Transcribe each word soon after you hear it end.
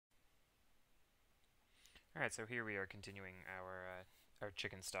Alright, so here we are continuing our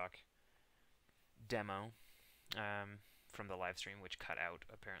chicken stock demo from the live stream, which cut out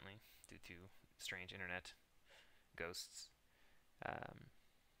apparently due to strange internet ghosts. Um,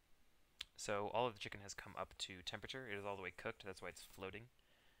 so all of the chicken has come up to temperature. It is all the way cooked. That's why it's floating.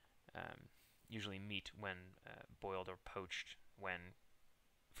 Um, Usually meat, when boiled or poached, when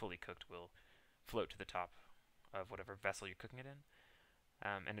fully cooked, will float to the top of whatever vessel you're cooking it in.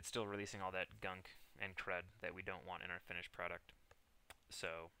 And it's still releasing all that gunk and crud that we don't want in our finished product.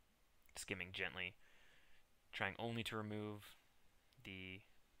 So skimming gently, trying only to remove the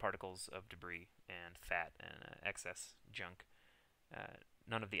particles of debris and fat and excess junk.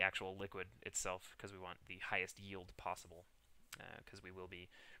 None of the actual liquid itself, because we want the highest yield possible, because we will be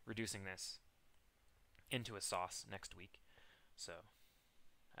reducing this into a sauce next week. So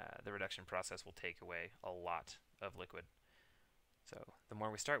the reduction process will take away a lot of liquid. So the more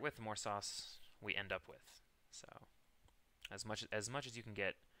we start with, the more sauce we end up with. So as much as you can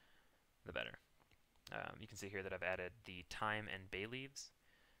get, the better. You can see here that I've added the thyme and bay leaves.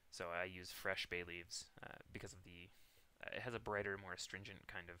 So I use fresh bay leaves because of the it has a brighter, more astringent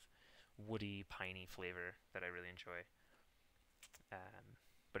kind of woody, piney flavor that I really enjoy.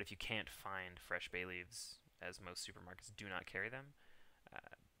 But if you can't find fresh bay leaves, as most supermarkets do not carry them,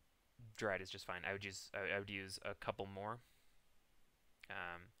 uh, dried is just fine. I would use a couple more.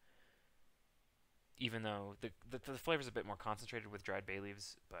 Um, Even though the flavor is a bit more concentrated with dried bay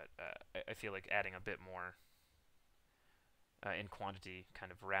leaves, but I feel like adding a bit more in quantity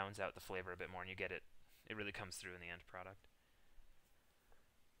kind of rounds out the flavor a bit more, and you get it. It really comes through in the end product.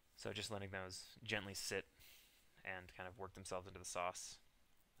 So just letting those gently sit and kind of work themselves into the sauce.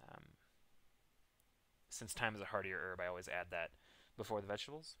 Um, since thyme is a heartier herb, I always add that before the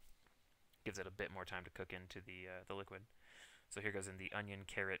vegetables. Gives it a bit more time to cook into the liquid. So here goes in the onion,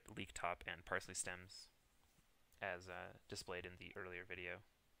 carrot, leek top, and parsley stems, as displayed in the earlier video.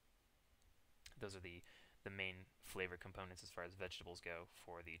 Those are the main flavor components as far as vegetables go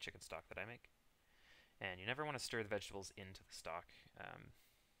for the chicken stock that I make. And you never want to stir the vegetables into the stock.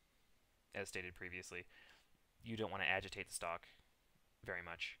 As stated previously, you don't want to agitate the stock very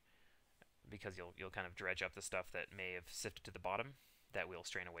much because you'll kind of dredge up the stuff that may have sifted to the bottom that will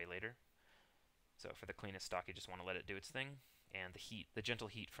strain away later. So for the cleanest stock, you just want to let it do its thing, and the gentle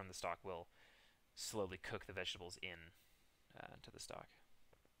heat from the stock will slowly cook the vegetables in to the stock.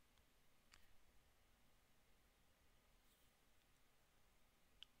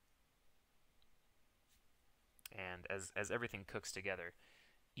 And as everything cooks together,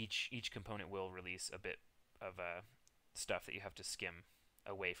 each component will release a bit of stuff that you have to skim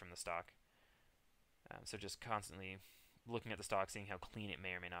away from the stock. So just constantly looking at the stock, seeing how clean it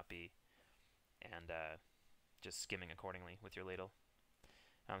may or may not be, and just skimming accordingly with your ladle.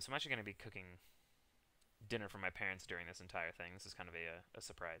 So I'm actually going to be cooking dinner for my parents during this entire thing. This is kind of a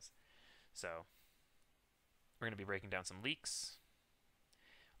surprise. So we're going to be breaking down some leeks,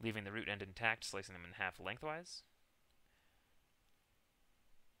 leaving the root end intact, slicing them in half lengthwise.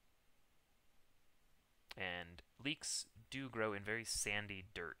 And leeks do grow in very sandy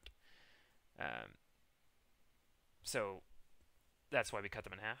dirt. Um, so that's why we cut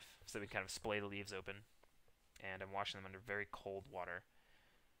them in half, so we kind of splay the leaves open. And I'm washing them under very cold water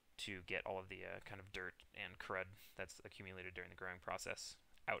to get all of the kind of dirt and crud that's accumulated during the growing process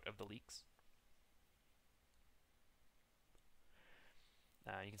out of the leeks.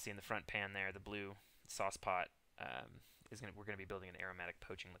 You can see in the front pan there, the blue sauce pot we're going to be building an aromatic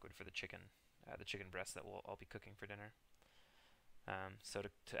poaching liquid for the chicken breast that I'll be cooking for dinner. So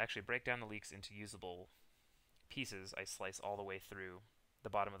to actually break down the leeks into usable pieces, I slice all the way through the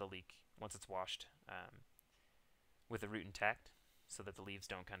bottom of the leek once it's washed with the root intact, so that the leaves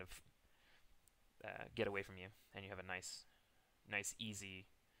don't kind of get away from you, and you have a nice, easy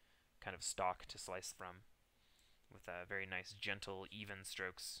kind of stalk to slice from, with very nice, gentle, even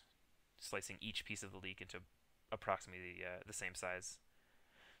strokes, slicing each piece of the leek into approximately the same size,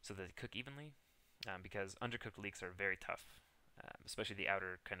 so that they cook evenly. Because undercooked leeks are very tough, especially the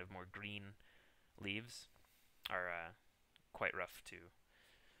outer kind of more green leaves are quite rough to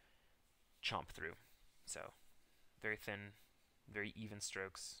chomp through. So very thin, very even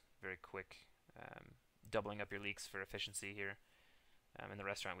strokes, very quick. Doubling up your leeks for efficiency here. In the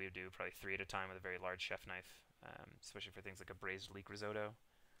restaurant, we would do probably 3 at a time with a very large chef knife, especially for things like a braised leek risotto,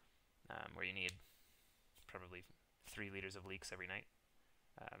 where you need probably 3 liters of leeks every night.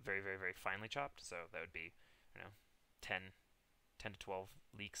 Very, very, very finely chopped, so that would be, 10 to 12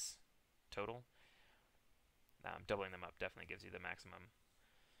 leeks total. Doubling them up definitely gives you the maximum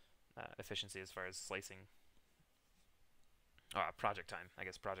efficiency as far as slicing. Project time, I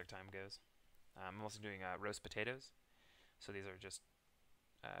guess project time goes. I'm also doing roast potatoes. So these are just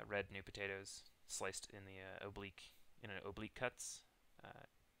red new potatoes sliced in the an oblique cuts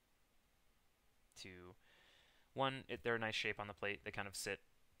to they're a nice shape on the plate. They kind of sit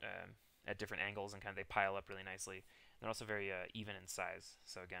at different angles and kind of they pile up really nicely. They're also very even in size.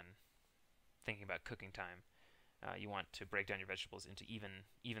 So again, thinking about cooking time, you want to break down your vegetables into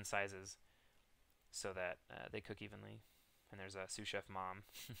even sizes so that they cook evenly. And there's a sous chef mom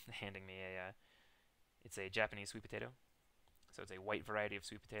handing me it's a Japanese sweet potato. So it's a white variety of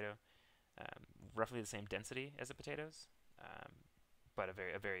sweet potato, roughly the same density as the potatoes, but a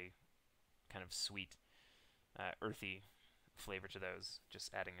very kind of sweet, earthy flavor to those.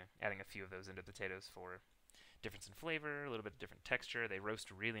 Just adding a few of those into potatoes for difference in flavor, a little bit of different texture. They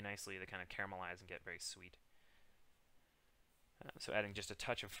roast really nicely. They kind of caramelize and get very sweet. So adding just a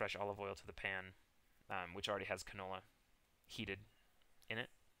touch of fresh olive oil to the pan, which already has canola heated in it.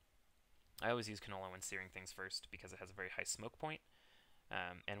 I always use canola when searing things first because it has a very high smoke point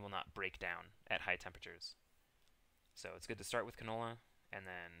and will not break down at high temperatures. So it's good to start with canola and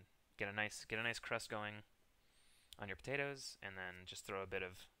then get a nice crust going on your potatoes, and then just throw a bit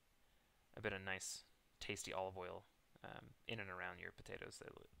of nice tasty olive oil in and around your potatoes.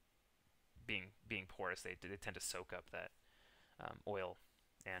 Being porous, they tend to soak up that oil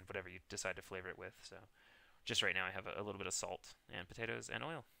and whatever you decide to flavor it with. So just right now I have a little bit of salt and potatoes and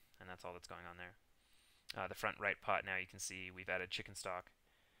oil, and that's all that's going on there. The front right pot, now you can see we've added chicken stock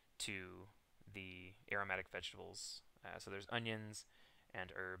to the aromatic vegetables. So there's onions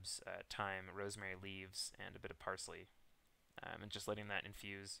and herbs, thyme, rosemary leaves, and a bit of parsley. And just letting that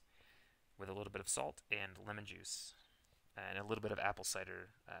infuse with a little bit of salt and lemon juice. And a little bit of apple cider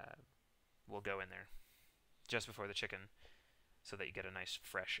will go in there just before the chicken so that you get a nice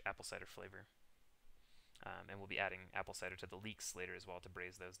fresh apple cider flavor. And we'll be adding apple cider to the leeks later as well to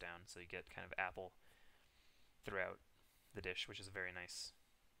braise those down, so you get kind of apple throughout the dish, which is a very nice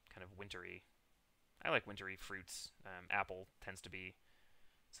kind of wintry. I like wintry fruits. Apple tends to be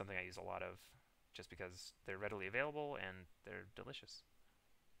something I use a lot of just because they're readily available and they're delicious.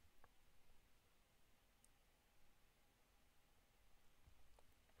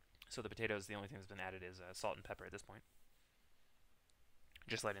 So the potatoes, the only thing that's been added is salt and pepper at this point.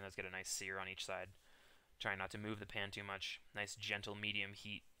 Just letting those get a nice sear on each side. Trying not to move the pan too much. Nice gentle medium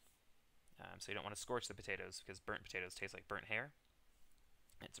heat. So you don't want to scorch the potatoes because burnt potatoes taste like burnt hair.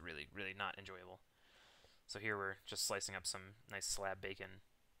 It's really, really not enjoyable. So here we're just slicing up some nice slab bacon.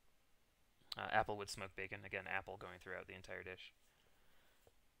 Applewood smoked bacon. Again, apple going throughout the entire dish.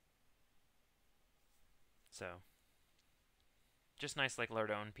 So just nice like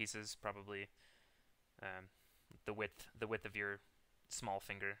lardon pieces, probably the width of your small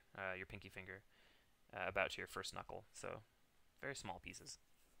finger, your pinky finger, about to your first knuckle. So very small pieces.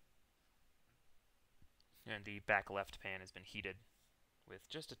 And the back left pan has been heated with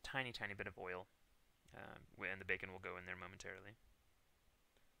just a tiny bit of oil, and the bacon will go in there momentarily.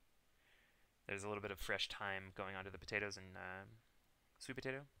 There's a little bit of fresh thyme going onto the potatoes and sweet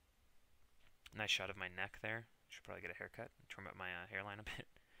potato. Nice shot of my neck there. Should probably get a haircut and trim up my hairline a bit.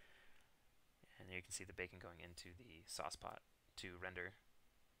 And there you can see the bacon going into the sauce pot to render.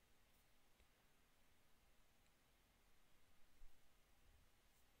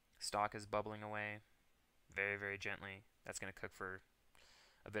 Stock is bubbling away very, very gently. That's going to cook for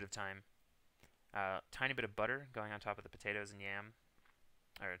a bit of time. Tiny bit of butter going on top of the potatoes and yam,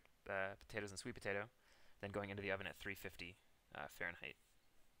 or potatoes and sweet potato, then going into the oven at 350 Fahrenheit.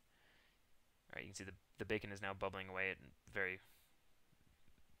 Alright, you can see the bacon is now bubbling away at very,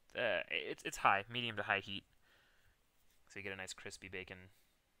 it's high, medium to high heat, so you get a nice crispy bacon.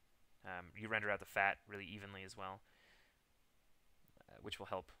 You render out the fat really evenly as well, which will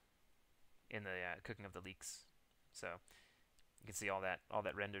help in the cooking of the leeks. So you can see all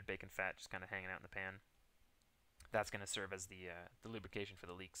that rendered bacon fat just kind of hanging out in the pan. That's going to serve as the lubrication for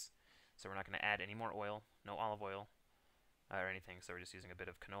the leeks. So we're not going to add any more oil, no olive oil or anything. So we're just using a bit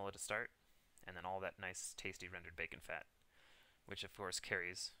of canola to start, and then all that nice, tasty rendered bacon fat, which of course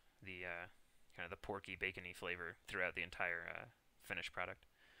carries the kind of the porky, bacony flavor throughout the entire finished product.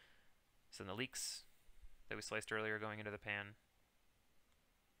 So the leeks that we sliced earlier going into the pan.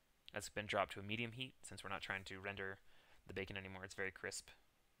 That's been dropped to a medium heat since we're not trying to render the bacon anymore. It's very crisp,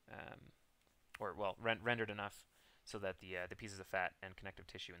 rendered enough so that the pieces of fat and connective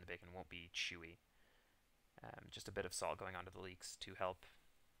tissue in the bacon won't be chewy. Just a bit of salt going onto the leeks to help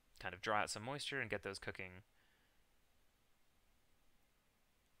kind of draw out some moisture and get those cooking.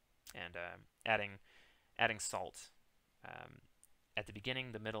 And adding salt at the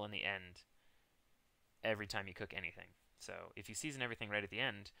beginning, the middle, and the end every time you cook anything. So if you season everything right at the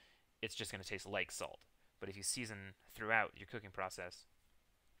end, it's just going to taste like salt. But if you season throughout your cooking process,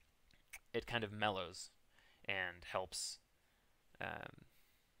 it kind of mellows and um,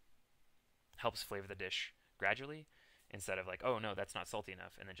 helps flavor the dish gradually, instead of like, oh no, that's not salty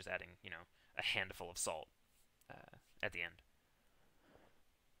enough, and then just adding, a handful of salt at the end.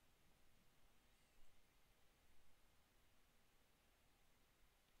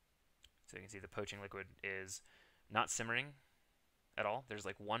 So you can see the poaching liquid is not simmering at all. There's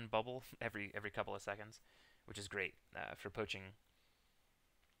like one bubble every couple of seconds, which is great for poaching.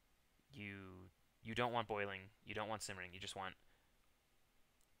 You don't want boiling, you don't want simmering, you just want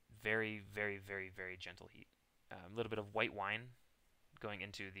very, very, very, very gentle heat. A little bit of white wine going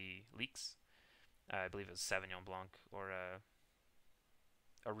into the leeks. I believe it was Sauvignon Blanc or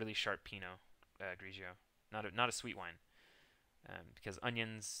a really sharp Pinot Grigio. Not a sweet wine, because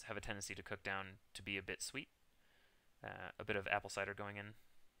onions have a tendency to cook down to be a bit sweet. A bit of apple cider going in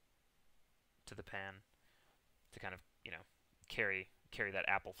to the pan to kind of carry that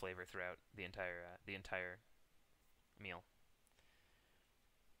apple flavor throughout the entire meal.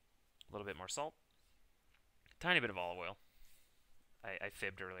 A little bit more salt, tiny bit of olive oil. I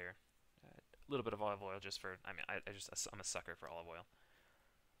fibbed earlier. A little bit of olive oil just for, I'm a sucker for olive oil.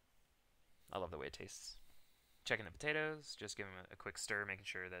 I love the way it tastes. Checking the potatoes, just give them a quick stir, making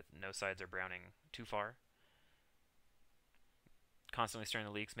sure that no sides are browning too far. Constantly stirring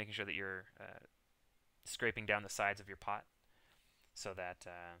the leeks, making sure that you're scraping down the sides of your pot so that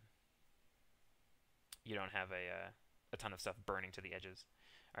you don't have a ton of stuff burning to the edges.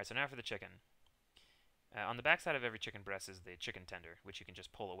 Alright, so now for the chicken. On the back side of every chicken breast is the chicken tender, which you can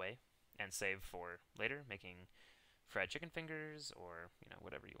just pull away and save for later, making fried chicken fingers or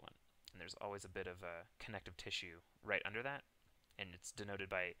whatever you want. And there's always a bit of connective tissue right under that, and it's denoted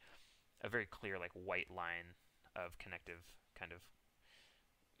by a very clear like white line of connective kind of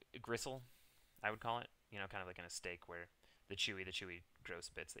gristle, I would call it. Kind of like in a steak where the chewy gross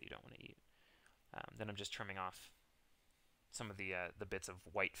bits that you don't want to eat. Then I'm just trimming off some of the bits of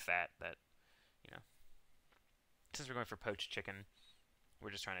white fat that, since we're going for poached chicken, we're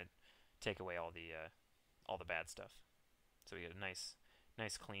just trying to take away all the bad stuff. So we get a nice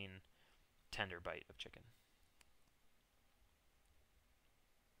clean, tender bite of chicken.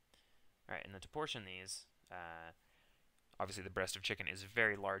 Alright, and then to portion these, obviously the breast of chicken is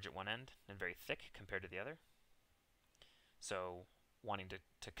very large at one end and very thick compared to the other. So wanting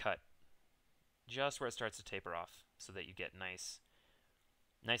to cut just where it starts to taper off so that you get nice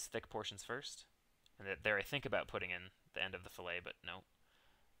thick portions first. And there I think about putting in the end of the fillet, but no.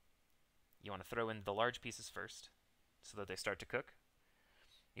 You want to throw in the large pieces first so that they start to cook.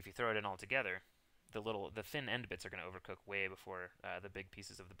 If you throw it in all together, the thin end bits are going to overcook way before the big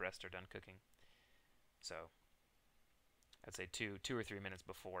pieces of the breast are done cooking. So I'd say 2 or 3 minutes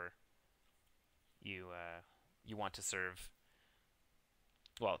before you want to serve.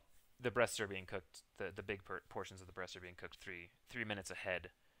 Well, the breasts are being cooked. The big portions of the breast are being cooked 3 minutes ahead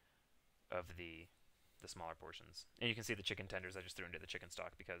of the smaller portions. And you can see the chicken tenders I just threw into the chicken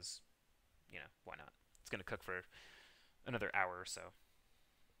stock because, why not? It's going to cook for another hour or so.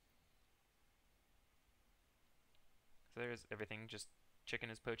 So there's everything. Just chicken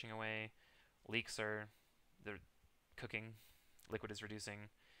is poaching away. Leeks they're cooking. Liquid is reducing.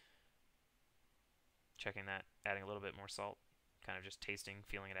 Checking that. Adding a little bit more salt. Kind of just tasting,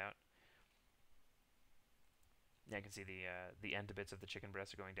 feeling it out. Yeah, you can see the end bits of the chicken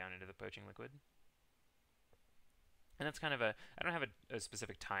breast are going down into the poaching liquid. And that's kind of I don't have a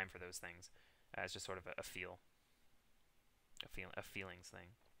specific time for those things. It's just sort of a feelings thing.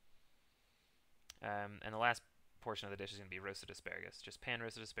 And the last portion of the dish is going to be roasted asparagus. Just pan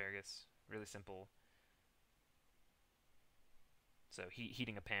roasted asparagus, really simple. So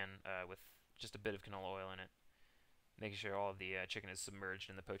heating a pan with just a bit of canola oil in it, making sure all of the chicken is submerged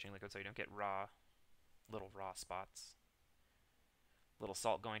in the poaching liquid so you don't get little raw spots. Little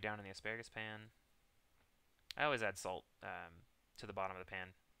salt going down in the asparagus pan. I always add salt to the bottom of the pan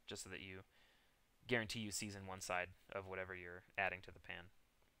just so that you guarantee you season one side of whatever you're adding to the pan.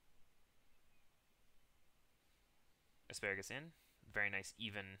 Asparagus in, very nice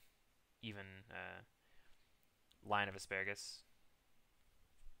even line of asparagus.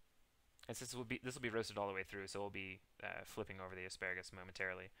 And since this will be roasted all the way through, so we'll be flipping over the asparagus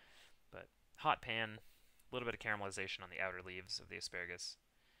momentarily. But hot pan, a little bit of caramelization on the outer leaves of the asparagus.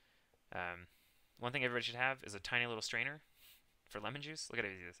 One thing everybody should have is a tiny little strainer for lemon juice. Look at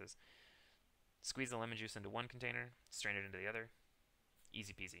how easy this is. Squeeze the lemon juice into one container, strain it into the other.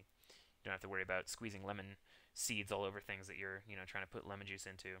 Easy peasy. You don't have to worry about squeezing lemon seeds all over things that you're trying to put lemon juice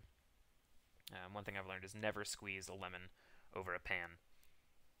into. One thing I've learned is never squeeze a lemon over a pan.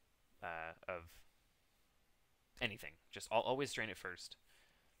 of anything. Just always strain it first,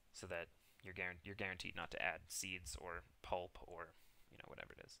 so that you're guaranteed not to add seeds or pulp or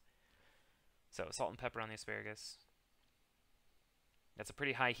whatever it is. So salt and pepper on the asparagus. That's a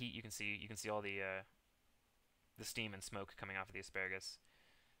pretty high heat. You can see all the steam and smoke coming off of the asparagus.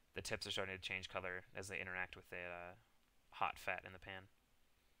 The tips are starting to change color as they interact with the hot fat in the pan.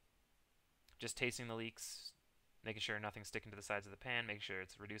 Just tasting the leeks, making sure nothing's sticking to the sides of the pan, making sure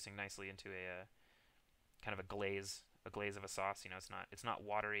it's reducing nicely into a kind of a glaze of a sauce. It's not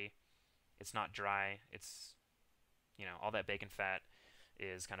watery, it's not dry. It's all that bacon fat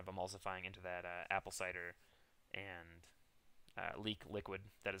is kind of emulsifying into that apple cider and leek liquid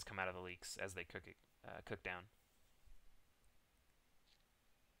that has come out of the leeks as they cook down.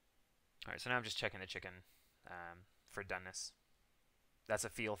 All right, so now I'm just checking the chicken for doneness. That's a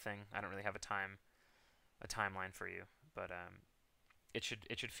feel thing. I don't really have a timeline for you, but it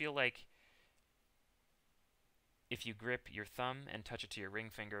should feel like if you grip your thumb and touch it to your ring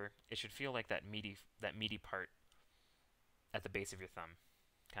finger, it should feel like that meaty part at the base of your thumb,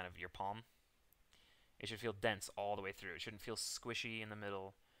 kind of your palm. It should feel dense all the way through. It shouldn't feel squishy in the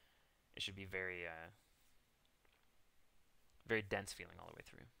middle. It should be very very dense feeling all the way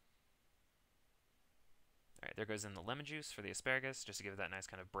through. Alright, there goes in the lemon juice for the asparagus, just to give it that nice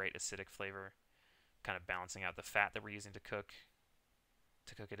kind of bright acidic flavor, kind of balancing out the fat that we're using to cook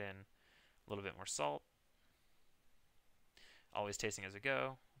it in. A little bit more salt. Always tasting as we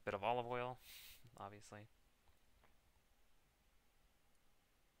go. A bit of olive oil, obviously.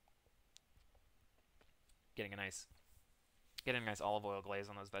 Getting a nice olive oil glaze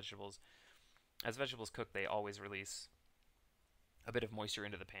on those vegetables. As vegetables cook, they always release a bit of moisture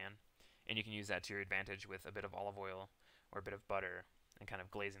into the pan, and you can use that to your advantage with a bit of olive oil or a bit of butter and kind of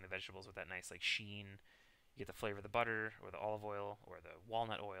glazing the vegetables with that nice like sheen. You get the flavor of the butter or the olive oil or the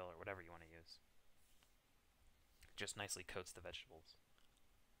walnut oil or whatever you want to use. Just nicely coats the vegetables.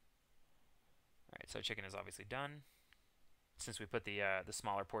 Alright, so chicken is obviously done. Since we put the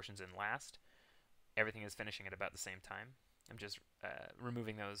smaller portions in last, everything is finishing at about the same time. I'm just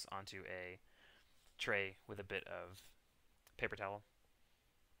removing those onto a tray with a bit of paper towel,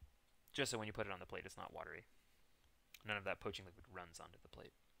 just so when you put it on the plate it's not watery. None of that poaching liquid runs onto the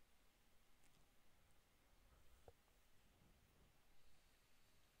plate.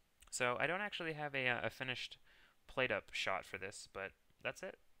 So I don't actually have a finished plate up shot for this, but that's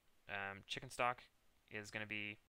it. Chicken stock is going to be